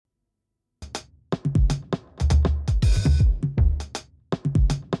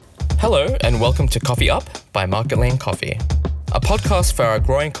Hello and welcome to Coffee Up by Market Lane Coffee, a podcast for our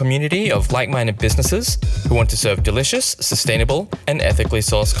growing community of like-minded businesses who want to serve delicious, sustainable, and ethically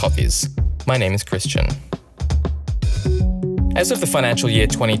sourced coffees. My name is Christian. As of the financial year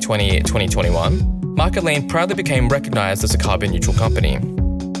 2020-2021, Market Lane proudly became recognized as a carbon neutral company.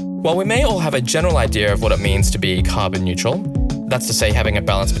 While we may all have a general idea of what it means to be carbon neutral, that's to say having a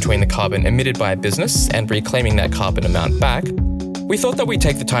balance between the carbon emitted by a business and reclaiming that carbon amount back, we thought that we'd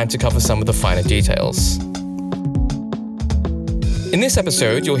take the time to cover some of the finer details. In this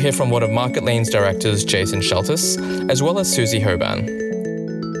episode, you'll hear from one of Market Lane's directors, Jason Sheltis, as well as Susie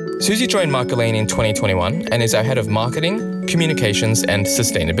Hoban. Susie joined Market Lane in 2021 and is our head of marketing, communications, and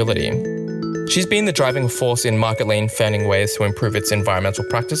sustainability. She's been the driving force in Market Lane finding ways to improve its environmental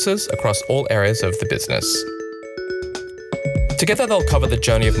practices across all areas of the business. Together, they'll cover the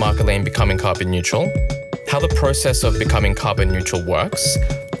journey of Market Lane becoming carbon neutral, how the process of becoming carbon neutral works,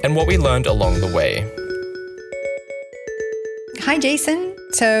 and what we learned along the way. Hi, Jason.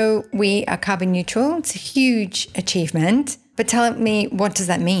 So we are carbon neutral. It's a huge achievement, but tell me, what does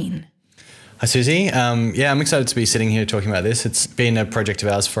that mean? Hi, Susie. I'm excited to be sitting here talking about this. It's been a project of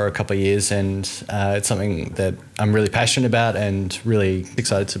ours for a couple of years, and it's something that I'm really passionate about and really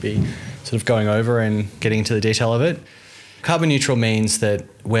excited to be sort of going over and getting into the detail of it. Carbon neutral means that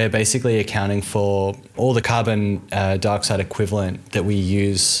we're basically accounting for all the carbon dioxide equivalent that we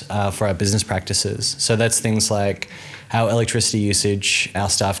use for our business practices. So that's things like our electricity usage, our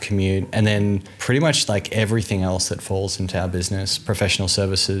staff commute, and then pretty much like everything else that falls into our business, professional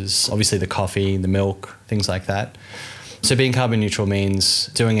services, obviously the coffee, the milk, things like that. So being carbon neutral means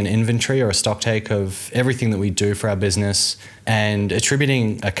doing an inventory or a stock take of everything that we do for our business and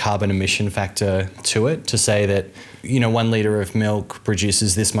attributing a carbon emission factor to it to say that, 1 litre of milk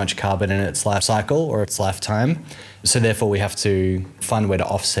produces this much carbon in its life cycle or its lifetime. So therefore we have to find a way to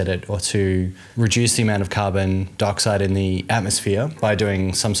offset it or to reduce the amount of carbon dioxide in the atmosphere by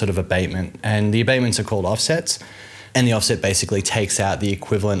doing some sort of abatement. And the abatements are called offsets. And the offset basically takes out the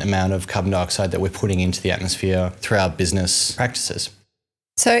equivalent amount of carbon dioxide that we're putting into the atmosphere through our business practices.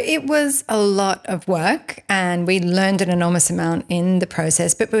 So it was a lot of work and we learned an enormous amount in the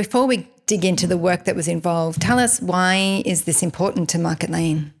process. But before we dig into the work that was involved, tell us, why is this important to Market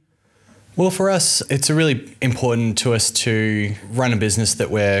Lane? Well, for us, it's really important to us to run a business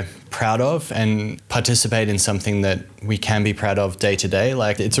that we're proud of and participate in something that we can be proud of day to day.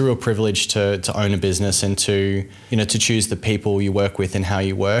 Like, it's a real privilege to own a business and to choose the people you work with and how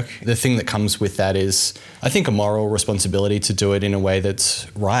you work. The thing that comes with that is, I think, a moral responsibility to do it in a way that's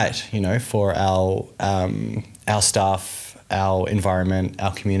right, for our staff, our environment,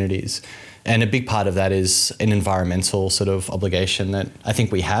 our communities. And a big part of that is an environmental sort of obligation that I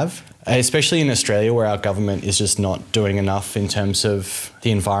think we have, especially in Australia, where our government is just not doing enough in terms of the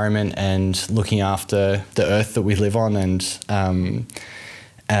environment and looking after the earth that we live on and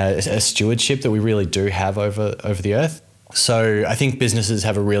a stewardship that we really do have over the earth. So I think businesses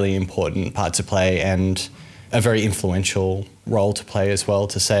have a really important part to play and a very influential role to play as well,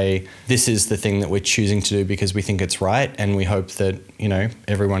 to say this is the thing that we're choosing to do because we think it's right, and we hope that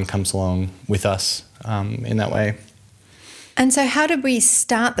everyone comes along with us in that way. And so how did we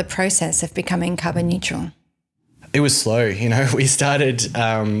start the process of becoming carbon neutral? It was slow. We started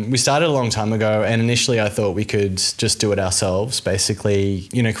a long time ago, and initially I thought we could just do it ourselves, basically,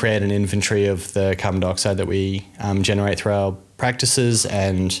 create an inventory of the carbon dioxide that we generate through our practices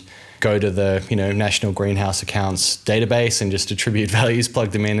and go to the National Greenhouse Accounts database and just attribute values,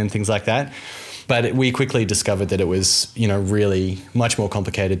 plug them in and things like that. But we quickly discovered that it was really much more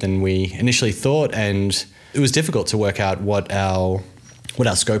complicated than we initially thought, and it was difficult to work out what our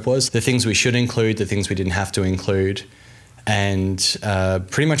scope was, the things we should include, the things we didn't have to include, and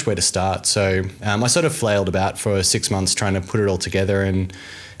pretty much where to start. So I sort of flailed about for 6 months trying to put it all together, and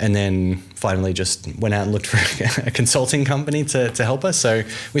then finally just went out and looked for a consulting company to help us. So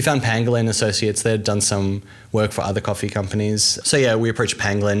we found Pangolin Associates. They'd done some work for other coffee companies. So yeah, we approached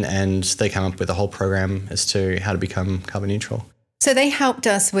Pangolin and they came up with a whole program as to how to become carbon neutral. So they helped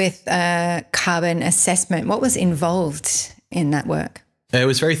us with carbon assessment. What was involved in that work? It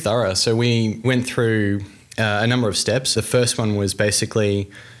was very thorough. So we went through a number of steps. The first one was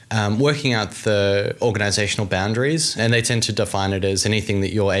basically working out the organisational boundaries, and they tend to define it as anything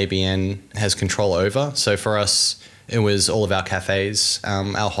that your ABN has control over. So for us, it was all of our cafes,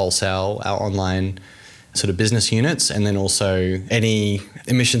 our wholesale, our online sort of business units, and then also any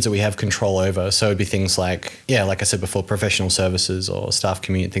emissions that we have control over. So it'd be things like I said before, professional services or staff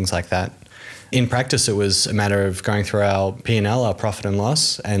commute, things like that. In practice, it was a matter of going through our P&L, our profit and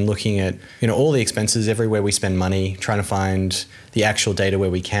loss, and looking at, all the expenses everywhere we spend money, trying to find the actual data where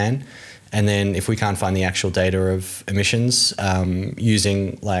we can. And then if we can't find the actual data of emissions,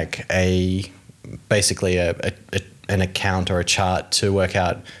 using like basically an account or a chart to work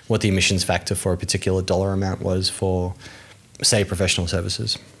out what the emissions factor for a particular dollar amount was for, say, professional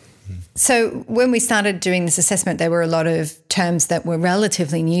services. So when we started doing this assessment, there were a lot of terms that were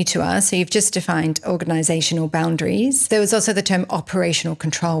relatively new to us. So you've just defined organisational boundaries. There was also the term operational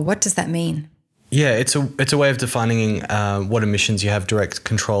control. What does that mean? Yeah, it's a way of defining what emissions you have direct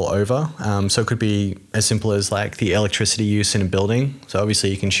control over. So it could be as simple as like the electricity use in a building. So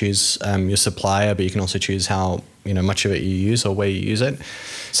obviously you can choose your supplier, but you can also choose how much of it you use or where you use it.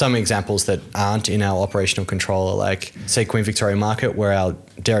 Some examples that aren't in our operational control are like, say, Queen Victoria Market, where our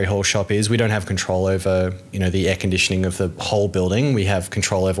Dairy Hall shop is. We don't have control over the air conditioning of the whole building. We have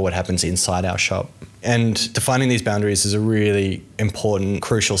control over what happens inside our shop. And defining these boundaries is a really important,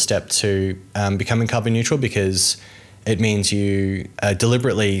 crucial step to becoming carbon neutral, because it means you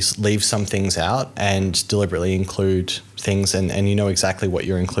deliberately leave some things out and deliberately include things, and you know exactly what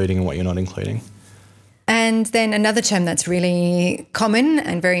you're including and what you're not including. And then another term that's really common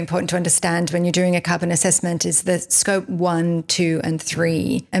and very important to understand when you're doing a carbon assessment is the scope 1, 2 and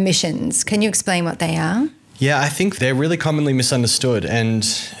 3 emissions. Can you explain what they are? Yeah, I think they're really commonly misunderstood, and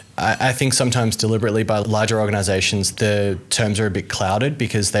I think sometimes deliberately by larger organisations the terms are a bit clouded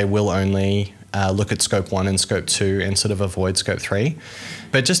because they will only look at scope 1 and scope 2 and sort of avoid scope 3.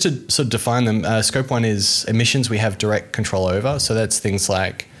 But just to sort of define them, scope 1 is emissions we have direct control over. So that's things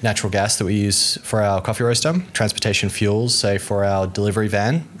like natural gas that we use for our coffee roaster, transportation fuels, say for our delivery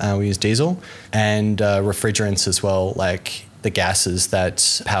van, we use diesel, and refrigerants as well, like the gases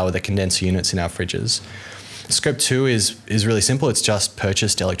that power the condenser units in our fridges. Scope 2 is really simple. It's just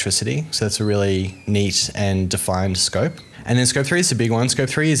purchased electricity. So that's a really neat and defined scope. And then scope 3 is the big one. Scope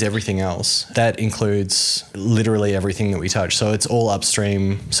 3 is everything else. That includes literally everything that we touch. So it's all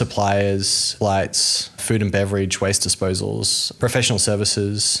upstream suppliers, flights, food and beverage, waste disposals, professional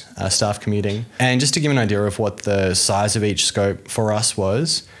services, staff commuting. And just to give an idea of what the size of each scope for us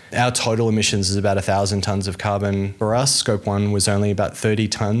was, our total emissions is about 1,000 tonnes of carbon for us. Scope 1 was only about 30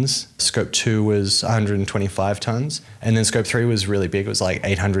 tonnes. Scope 2 was 125 tonnes. And then Scope 3 was really big. It was like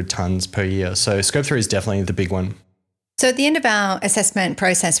 800 tonnes per year. So Scope 3 is definitely the big one. So at the end of our assessment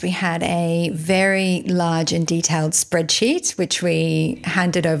process, we had a very large and detailed spreadsheet, which we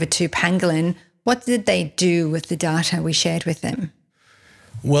handed over to Pangolin. What did they do with the data we shared with them?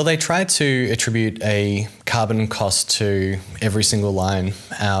 Well, they tried to attribute a carbon cost to every single line.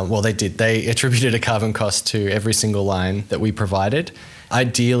 They did. They attributed a carbon cost to every single line that we provided.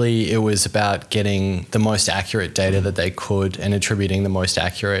 Ideally, it was about getting the most accurate data that they could and attributing the most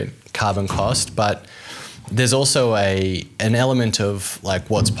accurate carbon cost. But there's also an element of like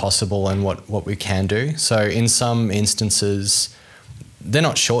what's possible and what we can do. So in some instances, they're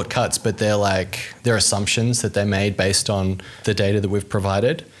not shortcuts, but they're assumptions that they made based on the data that we've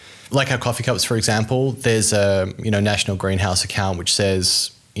provided. Like our coffee cups, for example, there's a national greenhouse account which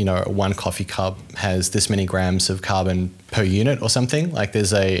says one coffee cup has this many grams of carbon per unit or something. Like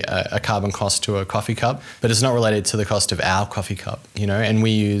there's a carbon cost to a coffee cup, but it's not related to the cost of our coffee cup, and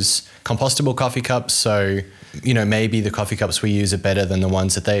we use compostable coffee cups. So, maybe the coffee cups we use are better than the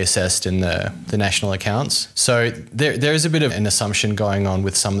ones that they assessed in the national accounts. So there is a bit of an assumption going on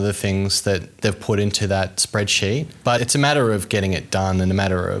with some of the things that they've put into that spreadsheet, but it's a matter of getting it done and a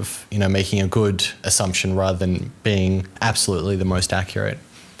matter of, making a good assumption rather than being absolutely the most accurate.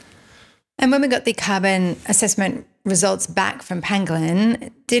 And when we got the carbon assessment results back from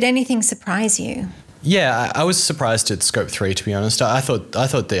Pangolin, did anything surprise you? Yeah, I was surprised at scope 3, to be honest. I thought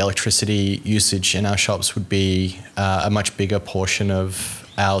the electricity usage in our shops would be a much bigger portion of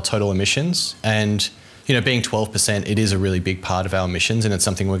our total emissions. And, being 12%, it is a really big part of our emissions, and it's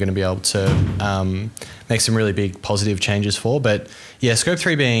something we're going to be able to make some really big positive changes for. But yeah, scope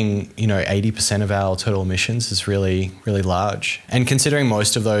 3 being, 80% of our total emissions is really, really large. And considering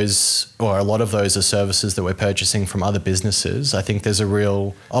most of those, or a lot of those, are services that we're purchasing from other businesses, I think there's a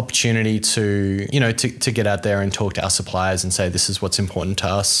real opportunity to, to get out there and talk to our suppliers and say, this is what's important to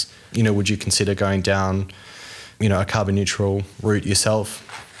us. Would you consider going down, a carbon neutral route yourself?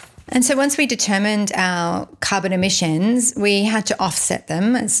 And so once we determined our carbon emissions, we had to offset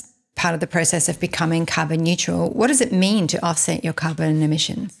them as part of the process of becoming carbon neutral. What does it mean to offset your carbon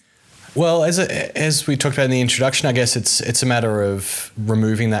emissions? Well, as we talked about in the introduction, I guess it's a matter of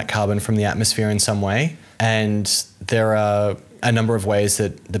removing that carbon from the atmosphere in some way. And there are, a number of ways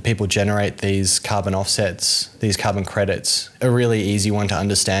that the people generate these carbon offsets, these carbon credits. A really easy one to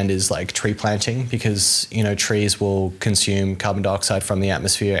understand is like tree planting, because, trees will consume carbon dioxide from the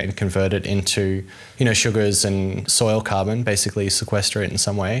atmosphere and convert it into, sugars and soil carbon, basically sequester it in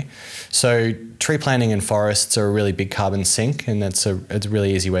some way. So tree planting in forests are a really big carbon sink, and it's a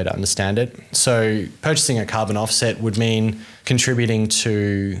really easy way to understand it. So purchasing a carbon offset would mean contributing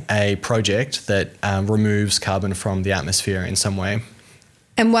to a project that removes carbon from the atmosphere in some way.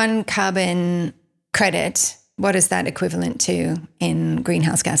 And one carbon credit, what is that equivalent to in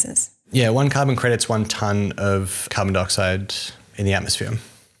greenhouse gases? Yeah, one carbon credit's 1 tonne of carbon dioxide in the atmosphere.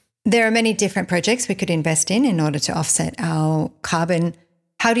 There are many different projects we could invest in order to offset our carbon.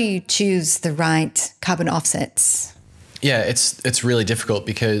 How do you choose the right carbon offsets? Yeah, it's really difficult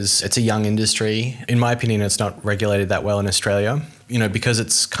because it's a young industry. In my opinion, it's not regulated that well in Australia. Because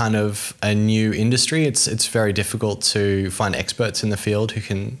it's kind of a new industry, it's very difficult to find experts in the field who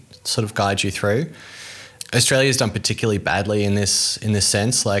can sort of guide you through. Australia's done particularly badly in this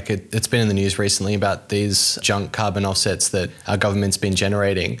sense. Like it's been in the news recently about these junk carbon offsets that our government's been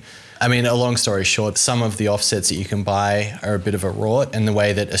generating. I mean, a long story short, some of the offsets that you can buy are a bit of a rort, and the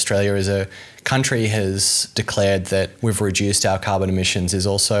way that Australia as a country has declared that we've reduced our carbon emissions is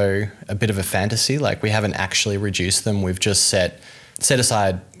also a bit of a fantasy. Like we haven't actually reduced them. We've just set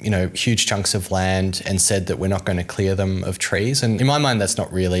aside, huge chunks of land and said that we're not going to clear them of trees. And in my mind, that's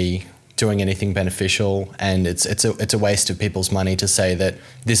not really doing anything beneficial, and it's a waste of people's money to say that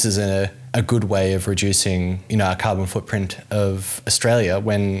this is a good way of reducing our carbon footprint of Australia,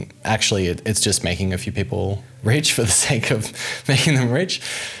 when actually it's just making a few people rich for the sake of making them rich.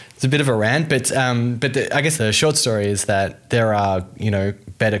 It's a bit of a rant, but I guess the short story is that there are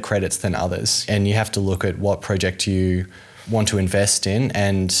better credits than others, and you have to look at what project you want to invest in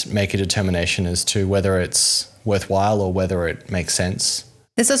and make a determination as to whether it's worthwhile or whether it makes sense.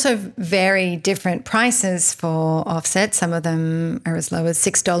 There's also very different prices for offsets. Some of them are as low as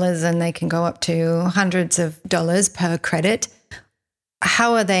 $6 and they can go up to hundreds of dollars per credit.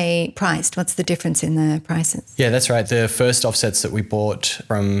 How are they priced? What's the difference in the prices? Yeah, that's right. The first offsets that we bought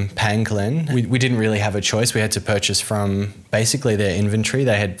from Pangolin, we didn't really have a choice. We had to purchase from basically their inventory.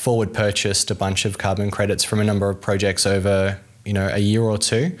 They had forward purchased a bunch of carbon credits from a number of projects over, a year or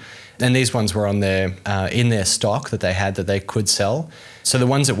two. And these ones were on their in their stock that they had that they could sell. So the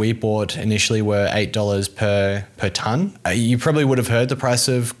ones that we bought initially were $8 per tonne. You probably would have heard the price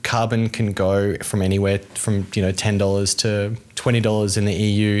of carbon can go from anywhere from $10 to $20 in the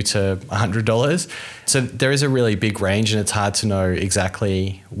EU to $100. So there is a really big range, and it's hard to know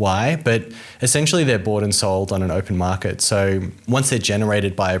exactly why. But essentially, they're bought and sold on an open market. So once they're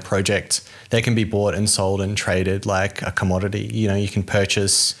generated by a project, they can be bought and sold and traded like a commodity. You can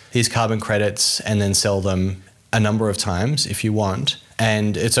purchase these carbon credits and then sell them a number of times if you want.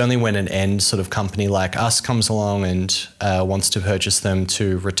 And it's only when an end sort of company like us comes along and wants to purchase them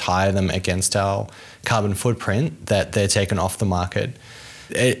to retire them against our carbon footprint that they're taken off the market.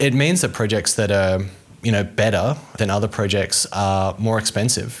 It means that projects that are, better than other projects are more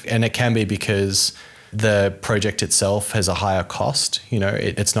expensive. And it can be because the project itself has a higher cost.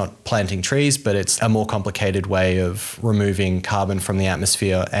 It's not planting trees, but it's a more complicated way of removing carbon from the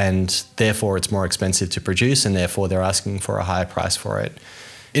atmosphere, and therefore it's more expensive to produce, and therefore they're asking for a higher price for it.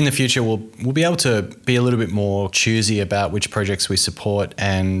 In the future, we'll be able to be a little bit more choosy about which projects we support.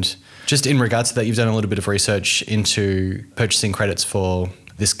 And just in regards to that, you've done a little bit of research into purchasing credits for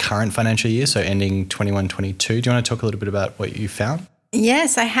this current financial year, so ending 21-22. Do you want to talk a little bit about what you found?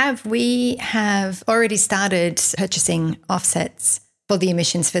 Yes, I have. We have already started purchasing offsets for the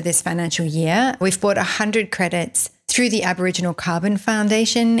emissions for this financial year. We've bought 100 credits through the Aboriginal Carbon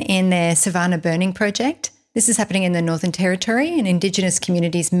Foundation in their Savannah Burning Project. This is happening in the Northern Territory, and Indigenous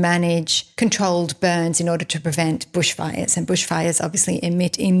communities manage controlled burns in order to prevent bushfires. And bushfires obviously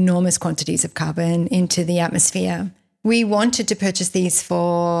emit enormous quantities of carbon into the atmosphere. We wanted to purchase these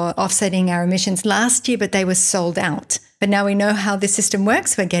for offsetting our emissions last year, but they were sold out. But now we know how the system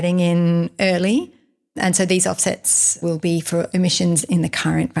works. We're getting in early. And so these offsets will be for emissions in the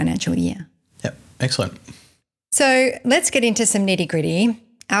current financial year. Yep, excellent. So let's get into some nitty-gritty.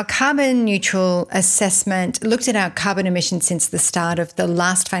 Our carbon neutral assessment looked at our carbon emissions since the start of the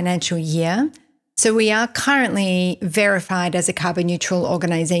last financial year. So we are currently verified as a carbon neutral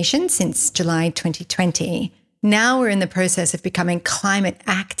organisation since July 2020. Now we're in the process of becoming Climate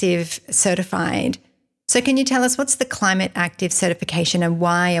Active certified. So can you tell us what's the Climate Active certification and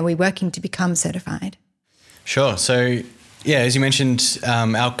why are we working to become certified? Sure. So Yeah, as you mentioned,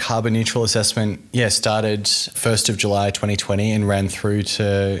 our carbon neutral assessment, started 1st of July 2020 and ran through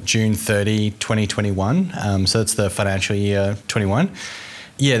to June 30, 2021. So that's the financial year 21.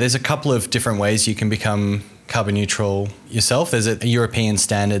 Yeah, there's a couple of different ways you can become carbon neutral yourself. There's a European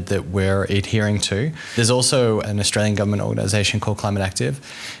standard that we're adhering to. There's also an Australian government organisation called Climate Active,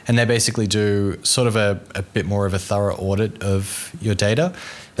 and they basically do sort of a bit more of a thorough audit of your data.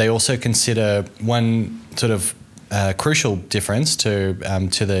 They also consider one sort of crucial difference to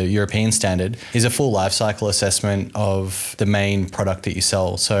the European standard is a full life cycle assessment of the main product that you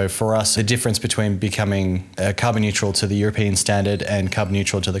sell. So for us, the difference between becoming carbon neutral to the European standard and carbon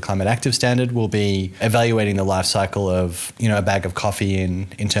neutral to the Climate Active standard will be evaluating the life cycle of a bag of coffee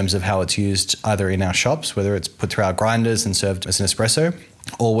in terms of how it's used either in our shops, whether it's put through our grinders and served as an espresso,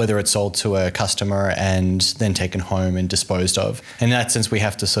 or whether it's sold to a customer and then taken home and disposed of. In that sense, we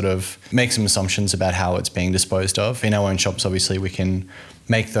have to sort of make some assumptions about how it's being disposed of. In our own shops, obviously, we can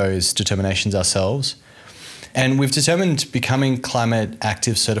make those determinations ourselves. And we've determined becoming Climate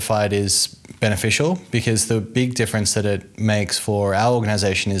Active certified is beneficial because the big difference that it makes for our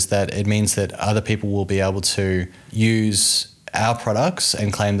organisation is that it means that other people will be able to use our products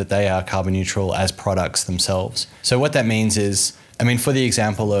and claim that they are carbon neutral as products themselves. So what that means is, for the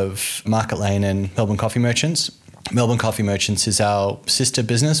example of Market Lane and Melbourne Coffee Merchants, Melbourne Coffee Merchants is our sister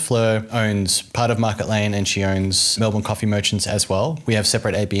business. Fleur owns part of Market Lane and she owns Melbourne Coffee Merchants as well. We have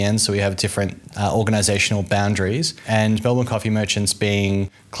separate ABNs, so we have different organisational boundaries. And Melbourne Coffee Merchants being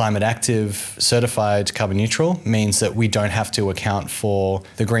Climate Active certified carbon neutral means that we don't have to account for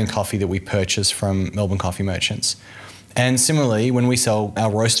the green coffee that we purchase from Melbourne Coffee Merchants. And similarly, when we sell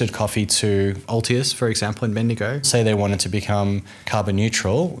our roasted coffee to Altius, for example, in Bendigo, say they wanted to become carbon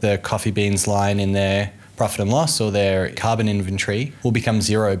neutral, the coffee beans line in their profit and loss or their carbon inventory will become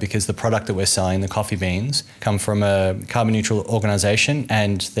zero because the product that we're selling, the coffee beans, come from a carbon neutral organisation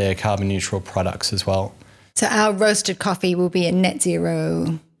and they're carbon neutral products as well. So our roasted coffee will be a net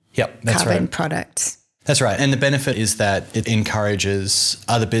zero carbon product. That's right. And the benefit is that it encourages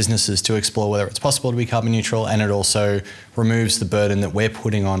other businesses to explore whether it's possible to be carbon neutral, and it also removes the burden that we're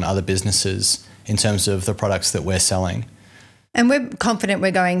putting on other businesses in terms of the products that we're selling. And we're confident we're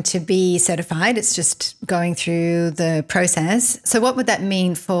going to be certified. It's just going through the process. So what would that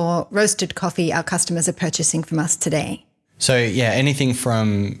mean for roasted coffee our customers are purchasing from us today? So anything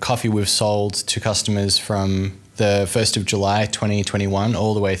from coffee we've sold to customers from the 1st of July 2021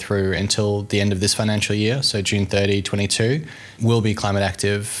 all the way through until the end of this financial year, so June 30, 22, will be Climate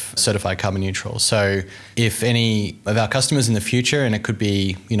Active certified carbon neutral. So if any of our customers in the future, and it could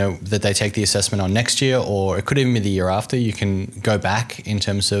be, that they take the assessment on next year, or it could even be the year after, you can go back in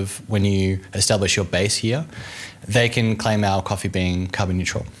terms of when you establish your base year, they can claim our coffee being carbon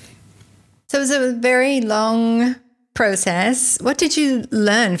neutral. So it was a very long process. What did you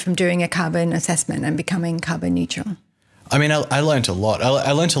learn from doing a carbon assessment and becoming carbon neutral? I learned a lot.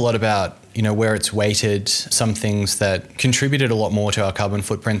 I learned a lot about, where it's weighted, some things that contributed a lot more to our carbon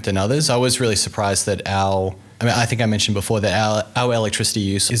footprint than others. I was really surprised that I think I mentioned before that our electricity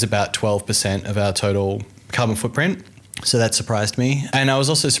use is about 12% of our total carbon footprint. So that surprised me. And I was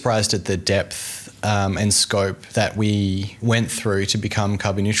also surprised at the depth and scope that we went through to become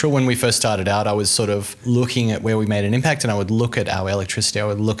carbon neutral. When we first started out, I was sort of looking at where we made an impact, and I would look at our electricity, I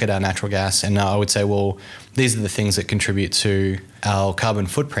would look at our natural gas, and I would say, well, these are the things that contribute to our carbon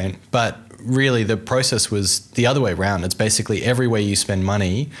footprint. But really the process was the other way around. It's basically everywhere you spend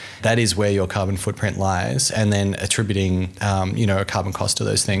money, that is where your carbon footprint lies, and then attributing, a carbon cost to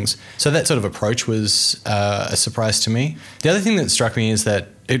those things. So that sort of approach was a surprise to me. The other thing that struck me is that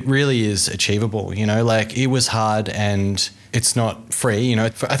it really is achievable, it was hard and it's not free. I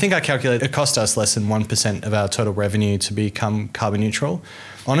think I calculated it cost us less than 1% of our total revenue to become carbon neutral.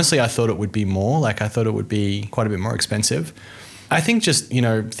 Honestly, I thought it would be more. I thought it would be quite a bit more expensive. I think just,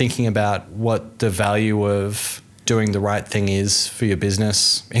 thinking about what the value of doing the right thing is for your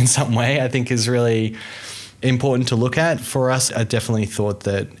business in some way, I think is really important to look at. For us, I definitely thought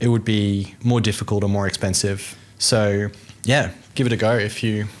that it would be more difficult or more expensive. So, give it a go if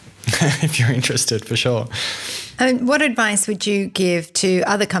you're interested, for sure. And what advice would you give to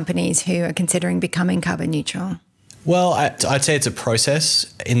other companies who are considering becoming carbon neutral? Well, I'd say it's a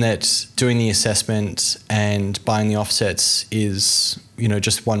process in that doing the assessment and buying the offsets is,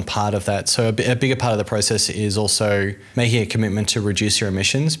 just one part of that. So a bigger part of the process is also making a commitment to reduce your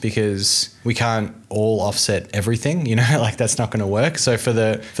emissions, because we can't all offset everything, that's not going to work. So for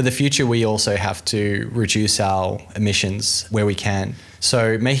the future, we also have to reduce our emissions where we can.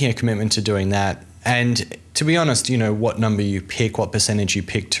 So making a commitment to doing that. And To be honest, what number you pick, what percentage you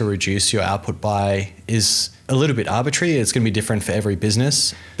pick to reduce your output by is a little bit arbitrary. It's going to be different for every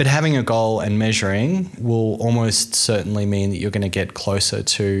business. But having a goal and measuring will almost certainly mean that you're going to get closer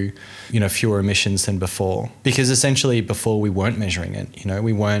to, fewer emissions than before. Because essentially before we weren't measuring it.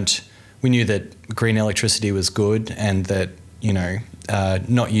 We knew that green electricity was good and that,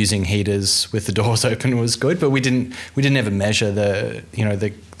 not using heaters with the doors open was good, but we didn't ever measure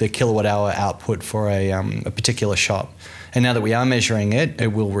the kilowatt hour output for a particular shop. And now that we are measuring it,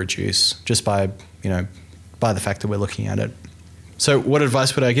 it will reduce just by the fact that we're looking at it. So what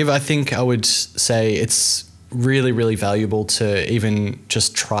advice would I give? I think I would say it's really, really valuable to even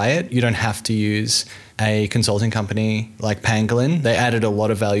just try it. You don't have to use a consulting company like Pangolin. They added a lot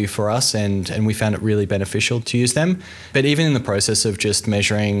of value for us and we found it really beneficial to use them. But even in the process of just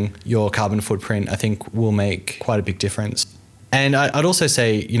measuring your carbon footprint, I think will make quite a big difference. And I'd also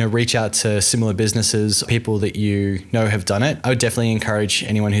say, reach out to similar businesses, people that have done it. I would definitely encourage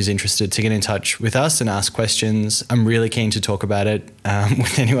anyone who's interested to get in touch with us and ask questions. I'm really keen to talk about it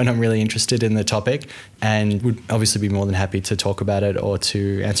with anyone I'm really interested in the topic, and would obviously be more than happy to talk about it or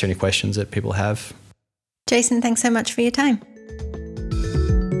to answer any questions that people have. Jason, thanks so much for your time.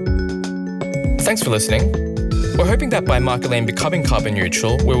 Thanks for listening. We're hoping that by Marketlane becoming carbon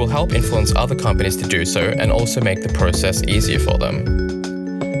neutral, we will help influence other companies to do so and also make the process easier for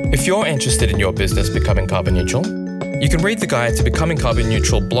them. If you're interested in your business becoming carbon neutral, you can read the Guide to Becoming Carbon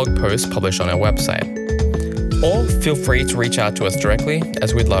Neutral blog post published on our website. Or feel free to reach out to us directly,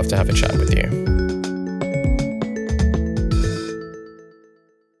 as we'd love to have a chat with you.